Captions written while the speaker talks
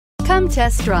Come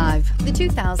test drive the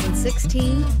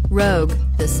 2016 Rogue.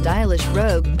 The stylish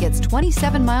Rogue gets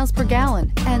 27 miles per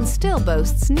gallon and still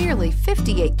boasts nearly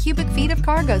 58 cubic feet of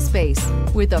cargo space.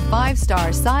 With a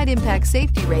 5-star side impact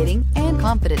safety rating and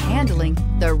confident handling,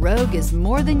 the Rogue is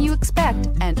more than you expect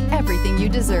and everything you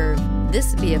deserve.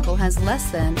 This vehicle has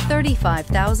less than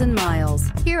 35,000 miles.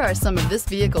 Here are some of this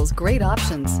vehicle's great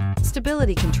options: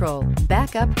 stability control,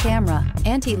 backup camera,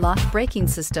 anti-lock braking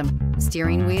system,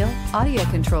 steering wheel audio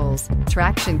controls,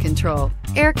 traction control,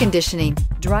 air conditioning,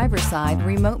 driver's side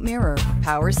remote mirror,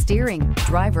 power steering,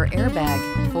 driver airbag,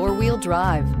 4-wheel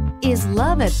drive. Is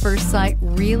love at first sight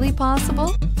really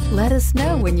possible? Let us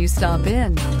know when you stop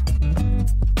in.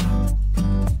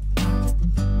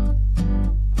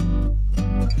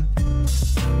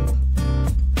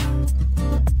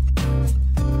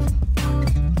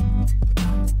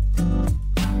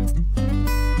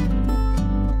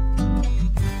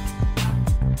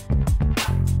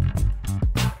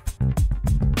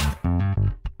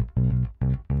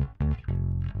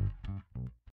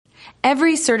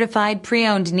 Every certified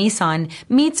pre-owned Nissan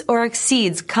meets or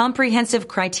exceeds comprehensive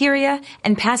criteria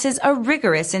and passes a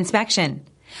rigorous inspection.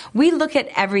 We look at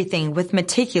everything with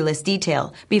meticulous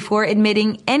detail before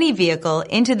admitting any vehicle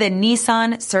into the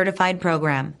Nissan Certified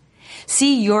program.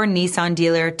 See your Nissan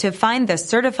dealer to find the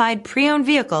certified pre-owned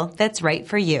vehicle that's right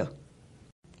for you.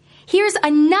 Here's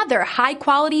another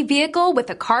high-quality vehicle with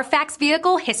a Carfax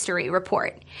Vehicle History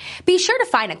Report. Be sure to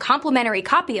find a complimentary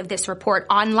copy of this report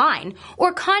online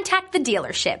or contact the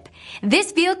dealership.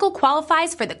 This vehicle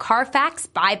qualifies for the Carfax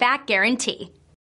Buyback Guarantee.